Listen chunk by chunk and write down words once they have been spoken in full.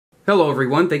Hello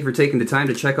everyone, thank you for taking the time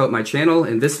to check out my channel.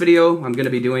 In this video, I'm going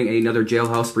to be doing another Jail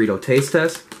House Burrito taste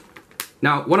test.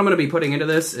 Now, what I'm going to be putting into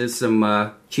this is some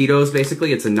Cheetos,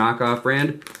 basically. It's a knockoff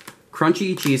brand.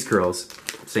 Crunchy cheese curls.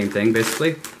 Same thing,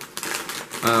 basically.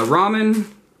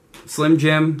 Ramen, Slim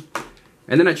Jim,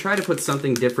 and then I try to put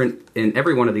something different in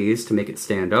every one of these to make it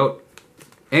stand out.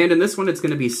 And in this one, it's going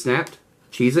to be snapped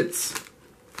Cheezits.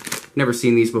 Never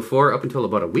seen these before up until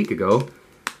about a week ago.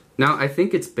 Now, I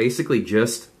think it's basically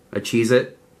just a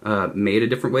Cheezit made a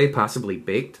different way, possibly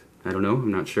baked. I don't know,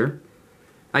 I'm not sure.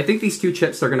 I think these two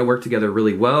chips are going to work together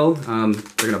really well. They're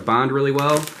going to bond really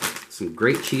well. Some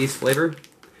great cheese flavor.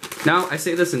 Now, I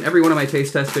say this in every one of my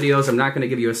taste test videos. I'm not going to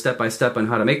give you a step-by-step on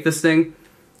how to make this thing.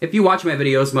 If you watch my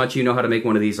videos much, you know how to make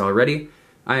one of these already.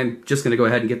 I'm just going to go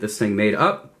ahead and get this thing made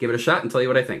up, give it a shot, and tell you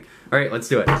what I think. Alright, let's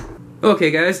do it.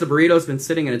 Okay guys, the burrito's been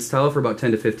sitting in its towel for about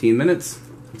 10 to 15 minutes.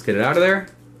 Let's get it out of there.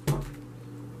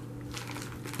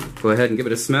 Go ahead and give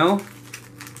it a smell.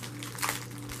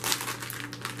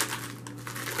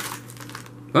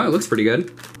 Oh, it looks pretty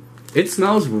good. It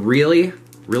smells really,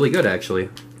 really good actually.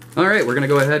 Alright, we're going to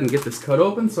go ahead and get this cut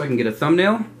open so I can get a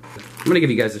thumbnail. I'm going to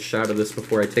give you guys a shot of this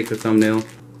before I take the thumbnail.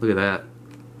 Look at that.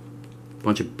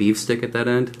 Bunch of beef stick at that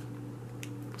end.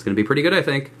 It's going to be pretty good, I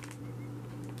think.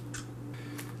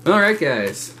 Alright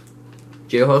guys.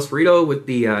 Jail House Burrito with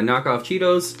the knockoff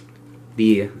Cheetos,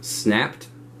 the snapped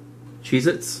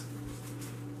Cheezits,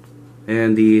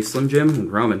 and the Slim Jim and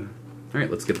ramen.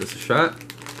 Alright, let's give this a shot.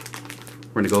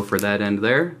 We're going to go for that end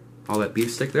there. All that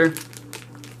beef stick there.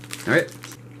 Alright.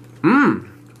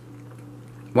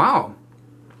 Wow.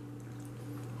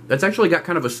 That's actually got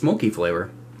kind of a smoky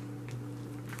flavor.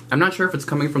 I'm not sure if it's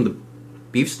coming from the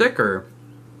beef stick or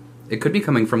it could be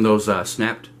coming from those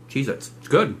snapped Cheez-Its. It's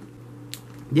good.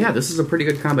 Yeah, this is a pretty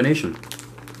good combination.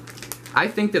 I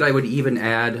think that I would even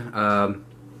add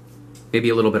maybe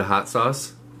a little bit of hot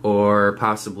sauce or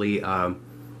possibly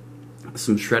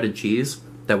some shredded cheese.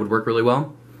 That would work really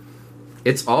well.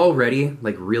 It's already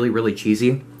like really, really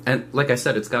cheesy. And like I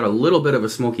said, it's got a little bit of a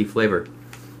smoky flavor.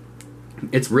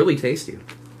 It's really tasty.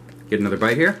 Get another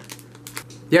bite here.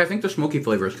 Yeah, I think the smoky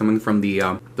flavor is coming from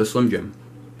the Slim Jim.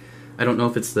 I don't know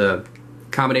if it's the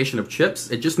combination of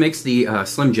chips. It just makes the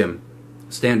Slim Jim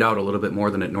stand out a little bit more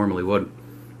than it normally would.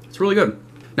 It's really good.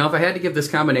 Now, if I had to give this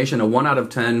combination a 1 out of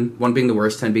 10, 1 being the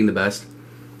worst, 10 being the best,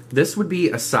 this would be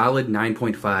a solid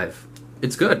 9.5.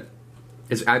 It's good.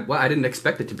 Well, I didn't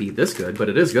expect it to be this good, but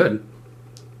it is good.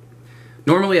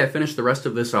 Normally, I finish the rest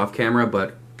of this off camera,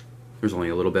 but there's only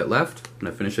a little bit left. I'm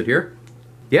gonna finish it here.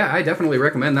 Yeah, I definitely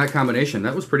recommend that combination.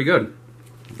 That was pretty good.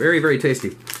 Very, very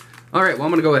tasty. Alright, well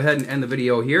I'm going to go ahead and end the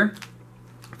video here.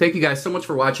 Thank you guys so much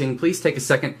for watching. Please take a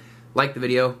second, like the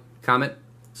video, comment,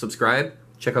 subscribe,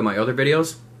 check out my other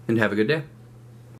videos, and have a good day.